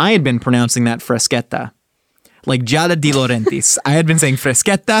because I had been pronouncing that Freschetta. Like Giada Di Laurentiis. I had been saying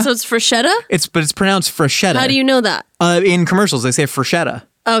Freschetta. So it's Freschetta? But it's pronounced Freschetta. How do you know that? In commercials, they say Freschetta.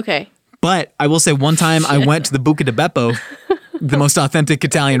 Okay. But I will say one time I went to the Buca di Beppo, the most authentic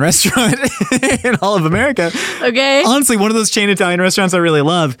Italian restaurant in all of America. Okay. Honestly, one of those chain Italian restaurants I really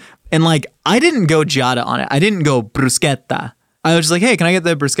love. And like, I didn't go Giada on it. I didn't go bruschetta. I was just like, hey, can I get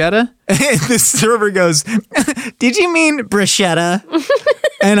the bruschetta? And the server goes, did you mean bruschetta?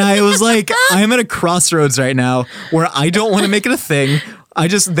 And I was like, I'm at a crossroads right now where I don't want to make it a thing.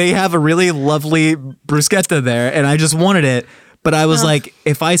 They have a really lovely bruschetta there and I just wanted it. But I was like,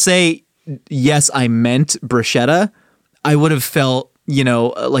 if I say, yes, I meant bruschetta, I would have felt,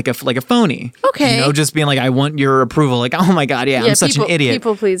 like a phony. Okay. Just being like, I want your approval. Like, oh my God, yeah I'm such an idiot.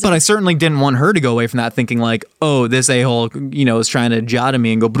 People please. But I certainly didn't want her to go away from that thinking like, oh, this a-hole, is trying to jot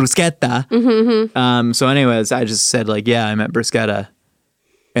me and go bruschetta. Mm-hmm. So anyways, I just said like, yeah, I meant bruschetta.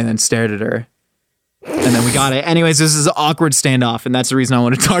 And then stared at her. And then we got it. Anyways, this is an awkward standoff, and that's the reason I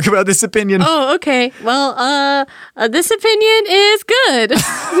want to talk about this opinion. Oh, okay. Well, this opinion is good.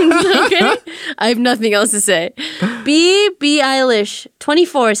 Okay? I have nothing else to say. B. Eilish,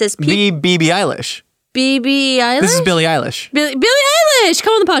 24, says... B. Eilish. B. Eilish? This is Billie Eilish. Billie Eilish,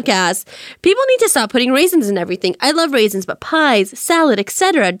 come on the podcast. People need to stop putting raisins in everything. I love raisins, but pies, salad,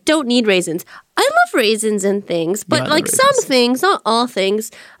 etc. don't need raisins. I love raisins in things, but like some things, not all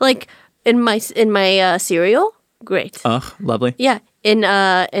things. Like in my cereal, great. Oh, lovely. Yeah, in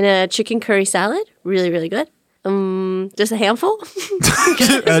a chicken curry salad, really, really good. Just a handful.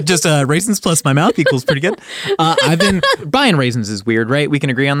 Just raisins plus my mouth equals pretty good. I've been buying raisins is weird, right? We can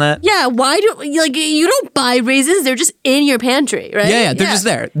agree on that. Yeah. Why you don't buy raisins? They're just in your pantry, right? Yeah. They're just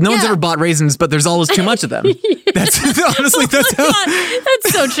there. No one's ever bought raisins, but there's always too much of them. That's honestly that's how.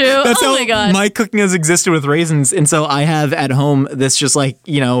 That's so true. That's oh how my God. My cooking has existed with raisins, and so I have at home this just like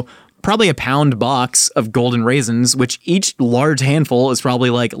probably a pound box of golden raisins, which each large handful is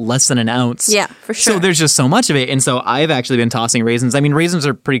probably like less than an ounce. Yeah, for sure. So there's just so much of it. And so I've actually been tossing raisins. I mean, raisins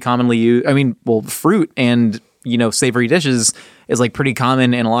are pretty commonly used. Fruit and, savory dishes is like pretty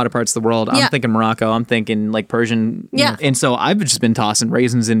common in a lot of parts of the world. Yeah. I'm thinking Morocco. I'm thinking like Persian. Yeah. And so I've just been tossing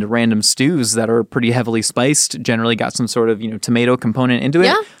raisins into random stews that are pretty heavily spiced, generally got some sort of, tomato component into it.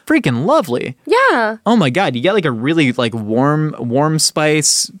 Yeah. Freaking lovely. Yeah. Oh my God. You get like a really like warm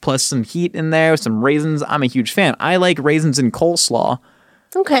spice plus some heat in there with some raisins. I'm a huge fan. I like raisins in coleslaw.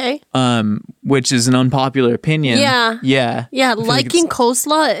 Okay. Which is an unpopular opinion. Yeah. Yeah. Yeah, liking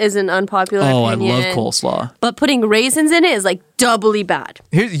coleslaw is an unpopular opinion. I love coleslaw. But putting raisins in it is like doubly bad.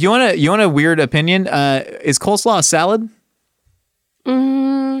 Here, you want a weird opinion? Is coleslaw a salad?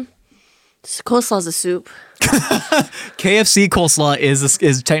 Coleslaw is a soup. KFC coleslaw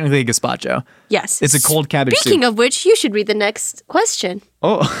is technically a gazpacho. Yes. It's a cold cabbage Speaking soup. of which, you should read the next question.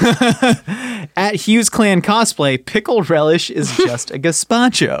 Oh. At Hughes Clan Cosplay, pickle relish is just a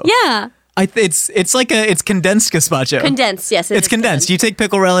gazpacho. Yeah. It's condensed gazpacho. Condensed, yes. It's condensed. You take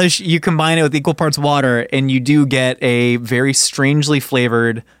pickle relish, you combine it with equal parts water, and you do get a very strangely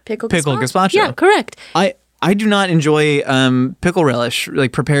flavored pickle gazpacho. Yeah, correct. I do not enjoy pickle relish,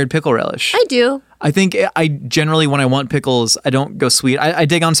 like prepared pickle relish. I do. I think I generally, when I want pickles, I don't go sweet. I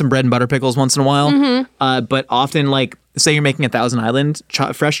dig on some bread and butter pickles once in a while. But often, like, say you're making a Thousand Island,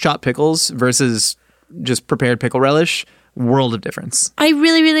 fresh chopped pickles versus just prepared pickle relish, world of difference. I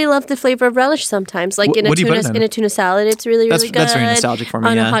really, really love the flavor of relish sometimes. Like in a tuna salad, it's really, really good. That's very nostalgic for me,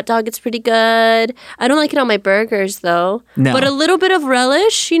 On a hot dog, it's pretty good. I don't like it on my burgers, though. No. But a little bit of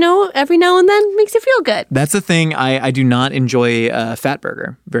relish, every now and then makes it feel good. That's the thing. I do not enjoy Fat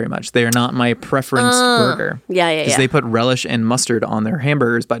Burger very much. They are not my preference burger. Yeah. Because they put relish and mustard on their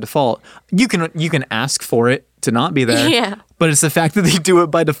hamburgers by default. You can ask for it to not be there. Yeah. But it's the fact that they do it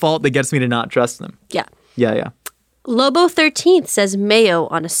by default that gets me to not trust them. Yeah. Yeah. Lobo 13th says mayo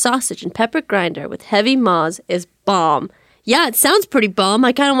on a sausage and pepper grinder with heavy maws is bomb. Yeah, it sounds pretty bomb.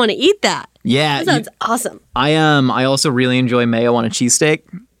 I kind of want to eat that. Yeah. That sounds awesome. I also really enjoy mayo on a cheesesteak.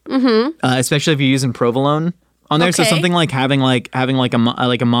 Especially if you're using provolone on there. Okay. So something like having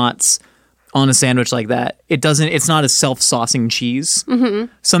a Mott's on a sandwich like that. It's not a self-saucing cheese.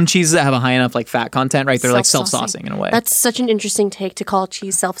 Some cheeses that have a high enough like fat content, right? They're like self-saucing in a way. That's such an interesting take to call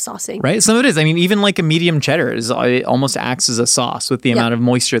cheese self-saucing. Right? Some of it is. I mean, even like a medium cheddar it almost acts as a sauce with the amount of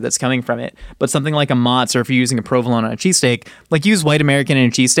moisture that's coming from it. But something like a Mott's, or if you're using a provolone on a cheesesteak, like use white American in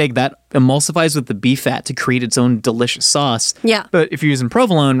a cheesesteak, that emulsifies with the beef fat to create its own delicious sauce. Yeah. But if you're using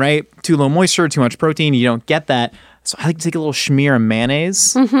provolone, right? Too low moisture, too much protein, you don't get that. So I like to take a little smear of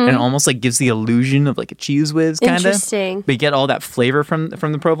mayonnaise, and it almost like gives the illusion of like a Cheese Whiz kind of. Interesting. But you get all that flavor from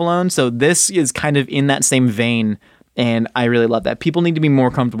the provolone. So this is kind of in that same vein, and I really love that. People need to be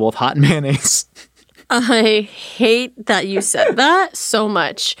more comfortable with hot mayonnaise. I hate that you said that so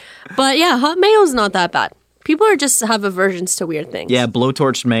much. But yeah, hot mayo is not that bad. People have aversions to weird things. Yeah,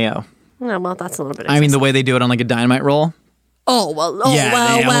 blowtorched mayo. Oh, well, that's a little bit. I mean, the way they do it on like a Dynamite roll. When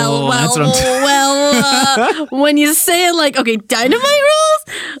you say it like, okay, Dynamite rolls?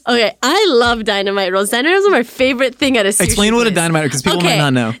 Okay, I love Dynamite rolls. Dynamite rolls are my favorite thing at a sushi Explain what a place. Dynamite, because people might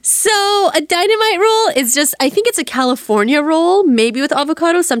not know. So a Dynamite roll is just, I think it's a California roll, maybe with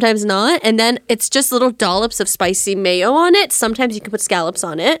avocado, sometimes not. And then it's just little dollops of spicy mayo on it. Sometimes you can put scallops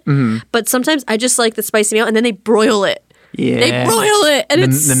on it. But sometimes I just like the spicy mayo, and then they broil it. Yeah. They broil it, and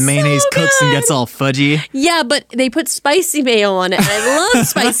the mayonnaise cooks and gets all fudgy. Yeah, but they put spicy mayo on it, and I love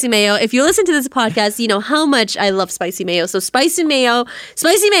spicy mayo. If you listen to this podcast, you know how much I love spicy mayo. So spicy mayo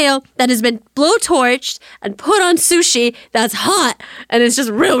that has been blowtorched and put on sushi that's hot, and it's just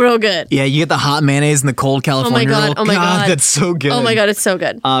real, real good. Yeah, you get the hot mayonnaise and the cold California roll. Oh my God. That's so good. Oh my God, it's so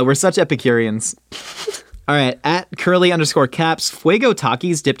good. We're such Epicureans. All right, at curly_caps, Fuego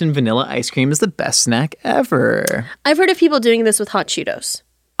Takis dipped in vanilla ice cream is the best snack ever. I've heard of people doing this with hot Cheetos.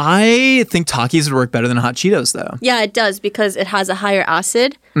 I think Takis would work better than hot Cheetos, though. Yeah, it does, because it has a higher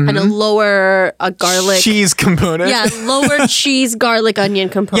acid and a lower garlic cheese component. Yeah, lower cheese, garlic, onion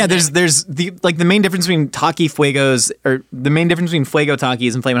component. Yeah, there's the main difference between Taki Fuegos, or the main difference between Fuego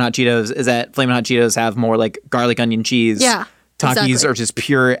Takis and Flamin' Hot Cheetos is that Flamin' Hot Cheetos have more like garlic, onion, cheese. Yeah. Takis exactly. are just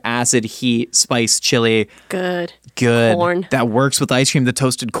pure acid, heat, spice, chili. Good. Corn. That works with ice cream. The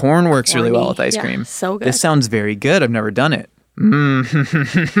toasted corn works really well with ice cream. So good. This sounds very good. I've never done it.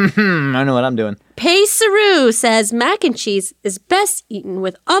 I know what I'm doing. Pei Saru says mac and cheese is best eaten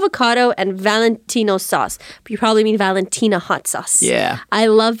with avocado and Valentino sauce. But you probably mean Valentina hot sauce. Yeah. I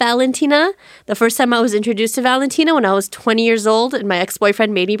love Valentina. The first time I was introduced to Valentina when I was 20 years old, and my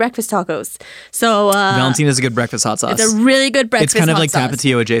ex-boyfriend made me breakfast tacos. So Valentina's a good breakfast hot sauce. It's a really good breakfast hot sauce. It's kind of like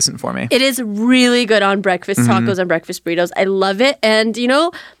Tapatio adjacent for me. It is really good on breakfast tacos and breakfast burritos. I love it. And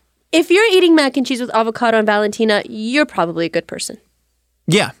if you're eating mac and cheese with avocado and Valentina, you're probably a good person.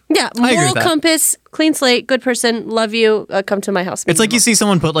 Yeah. Yeah. I agree Moral with that. compass, clean slate, good person, love you, come to my house. It's like you see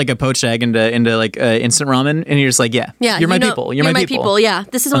someone put like a poached egg into like instant ramen, and you're just like, yeah, you're my people. You're my people. Yeah.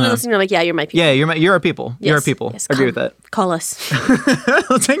 This is one of those things I'm like, yeah, you're my people. Yeah, you're our people. Yes, You're our people. yes, Agree with that. Call us.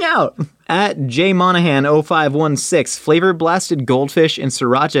 Let's hang out. At J Monahan 0516, flavor blasted goldfish and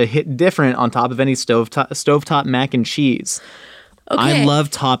sriracha hit different on top of any stovetop mac and cheese. I love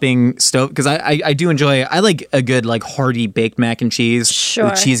topping stove because I do enjoy. I like a good like hearty baked mac and cheese. Sure.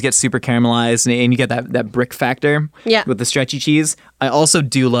 The cheese gets super caramelized and you get that brick factor. Yeah. With the stretchy cheese. I also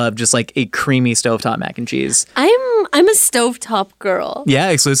do love just like a creamy stovetop mac and cheese. I'm a stovetop girl. Yeah,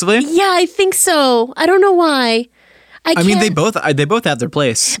 exclusively. Yeah, I think so. I don't know why. I mean, they both have their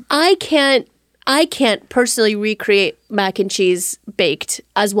place. I can't personally recreate mac and cheese baked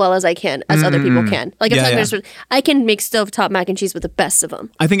as well as I can, as other people can. Like, I can make stovetop mac and cheese with the best of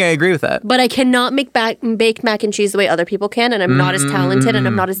them. I think I agree with that. But I cannot make baked mac and cheese the way other people can, and I'm not as talented and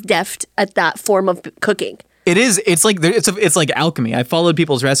I'm not as deft at that form of cooking. It's like alchemy. I followed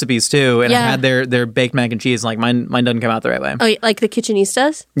people's recipes too, and I had their baked mac and cheese. And like mine doesn't come out the right way. Oh, like the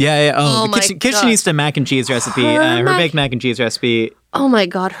Kitchenistas? Yeah. Oh the Kitchenista mac and cheese recipe, her baked mac and cheese recipe. Oh my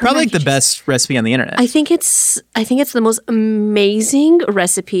God. Probably like the best recipe on the internet. I think it's the most amazing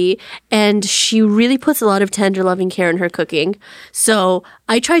recipe, and she really puts a lot of tender loving care in her cooking. So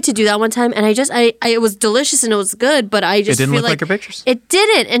I tried to do that one time, and it was delicious and it was good, but I just it didn't feel look like her pictures. It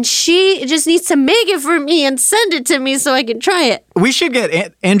didn't, and she just needs to make it for me and send it to me so I can try it. We should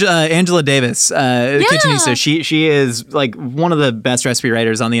get Angela Davis, Kitchenista. She is like one of the best recipe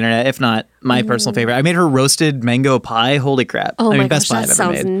writers on the internet, if not my personal favorite. I made her roasted mango pie. Holy crap. Oh my best pie gosh, that I've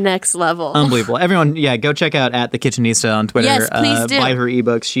ever sounds made. Next level. Unbelievable. Everyone, go check out at the Kitchenista on Twitter. Yes, please do. Buy her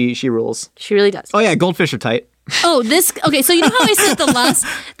ebooks. She rules. She really does. Oh yeah, goldfish are tight. Oh, okay, so you know how I said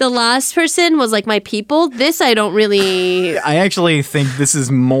the last person was like my people? This I don't really... I actually think this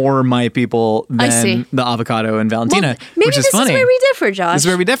is more my people than the avocado and Valentina, which is funny. Maybe this is where we differ, Josh. This is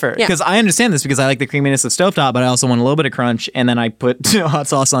where we differ. Because I understand this because I like the creaminess of stovetop, but I also want a little bit of crunch, and then I put hot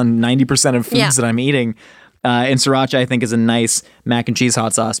sauce on 90% of foods that I'm eating. And sriracha, I think, is a nice mac and cheese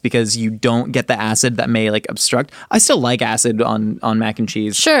hot sauce because you don't get the acid that may like obstruct. I still like acid on mac and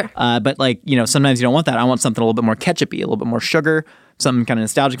cheese. Sure. But like, sometimes you don't want that. I want something a little bit more ketchupy, a little bit more sugar, something kind of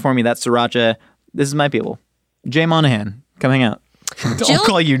nostalgic for me. That's sriracha. This is my people. Jay Monahan, come hang out. I'll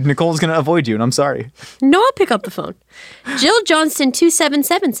call you. Nicole's going to avoid you, and I'm sorry. No, I'll pick up the phone. Jill Johnston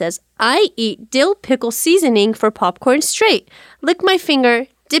 277 says, I eat dill pickle seasoning for popcorn straight. Lick my finger,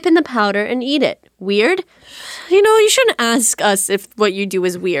 dip in the powder, and eat it. Weird? You shouldn't ask us if what you do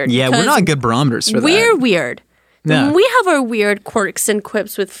is weird. Yeah, we're not good barometers for that. We're weird. Yeah. We have our weird quirks and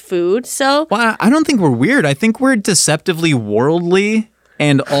quips with food, so... Well, I don't think we're weird. I think we're deceptively worldly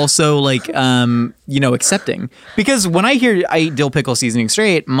and also, like, accepting. Because when I eat dill pickle seasoning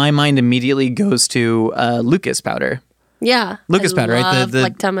straight, my mind immediately goes to Lucas powder. Yeah. Lucas powder, right?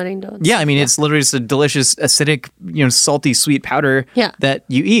 Like tamarindo. Yeah, I mean, it's literally just a delicious, acidic, salty, sweet powder that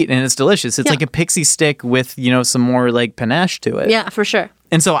you eat, and it's delicious. It's like a pixie stick with, some more, like, panache to it. Yeah, for sure.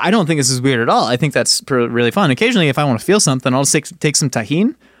 And so I don't think this is weird at all. I think that's really fun. Occasionally, if I want to feel something, I'll just take some tahini,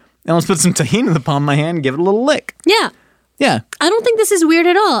 and I'll just put some tahini in the palm of my hand and give it a little lick. Yeah. Yeah. I don't think this is weird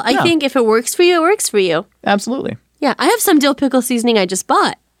at all. I think if it works for you, it works for you. Absolutely. Yeah, I have some dill pickle seasoning I just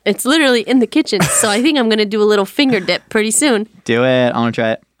bought. It's literally in the kitchen, so I think I'm going to do a little finger dip pretty soon. Do it. I want to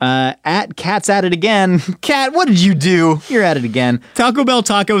try it. At Cat's at it again. Cat, what did you do? You're at it again. Taco Bell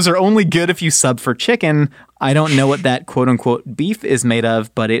tacos are only good if you sub for chicken. I don't know what that quote-unquote beef is made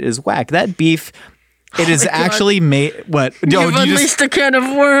of, but it is whack. That beef... It is actually made... What? You've unleashed a can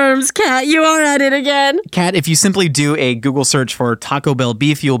of worms, Kat. You are at it again. Kat, if you simply do a Google search for Taco Bell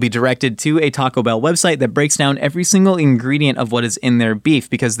beef, you'll be directed to a Taco Bell website that breaks down every single ingredient of what is in their beef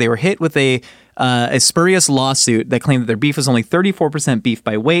because they were hit with a spurious lawsuit that claimed that their beef was only 34% beef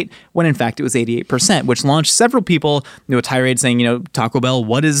by weight, when in fact it was 88%, which launched several people into a tirade saying, Taco Bell,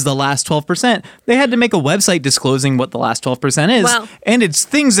 what is the last 12%? They had to make a website disclosing what the last 12% is. Wow. And it's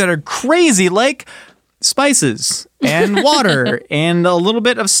things that are crazy, like... spices and water and a little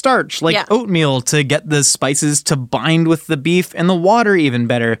bit of starch like oatmeal to get the spices to bind with the beef and the water even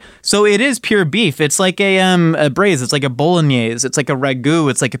better. So it is pure beef. It's like a braise. It's like a bolognese. It's like a ragu.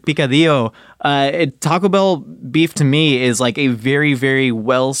 It's like a picadillo. Taco Bell beef to me is like a very, very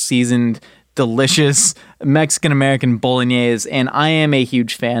well seasoned, delicious Mexican-American bolognese, and I am a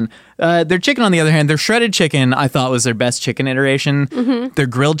huge fan. Their chicken, on the other hand, their shredded chicken, I thought was their best chicken iteration. Mm-hmm. Their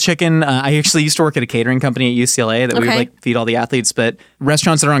grilled chicken, I actually used to work at a catering company at UCLA that we would like feed all the athletes, but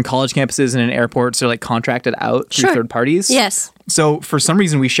restaurants that are on college campuses and in airports are like contracted out through third parties. Yes. So for some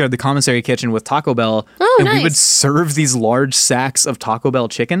reason, we shared the commissary kitchen with Taco Bell, and we would serve these large sacks of Taco Bell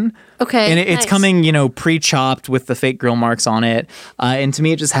chicken. Okay, and it's coming, pre-chopped with the fake grill marks on it. And to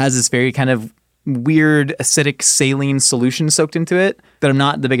me, it just has this very kind of weird acidic saline solution soaked into it that I'm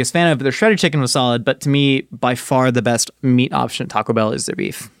not the biggest fan of. But their shredded chicken was solid, but to me, by far the best meat option at Taco Bell is their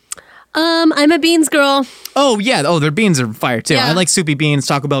beef. I'm a beans girl. Oh, yeah. Oh, their beans are fire, too. Yeah. I like soupy beans.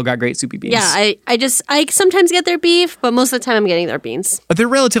 Taco Bell got great soupy beans. Yeah, I sometimes get their beef, but most of the time I'm getting their beans. But they're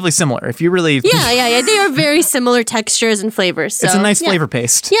relatively similar. If you really... Yeah. They are very similar textures and flavors. So, it's a nice flavor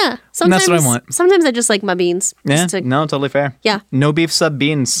paste. Yeah. And that's what I want. Sometimes I just like my beans. Yeah, no, totally fair. Yeah. No beef sub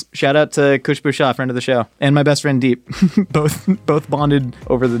beans. Shout out to Kush Bushaw, friend of the show, and my best friend Deep. both bonded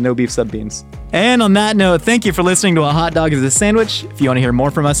over the no beef sub beans. And on that note, thank you for listening to A Hot Dog is a Sandwich. If you want to hear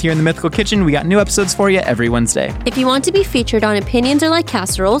more from us here in the Mythical Kitchen, we got new episodes for you every Wednesday. If you want to be featured on Opinions Are Like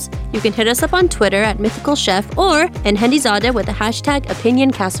Casseroles, you can hit us up on Twitter at Mythical Chef or in Hendizada with the hashtag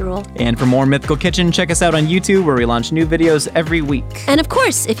Opinion Casserole. And for more Mythical Kitchen, check us out on YouTube where we launch new videos every week. And of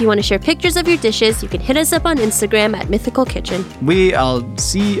course, if you want to share pictures of your dishes, you can hit us up on Instagram at Mythical Kitchen. I'll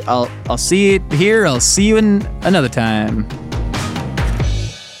see you here. I'll see you in another time.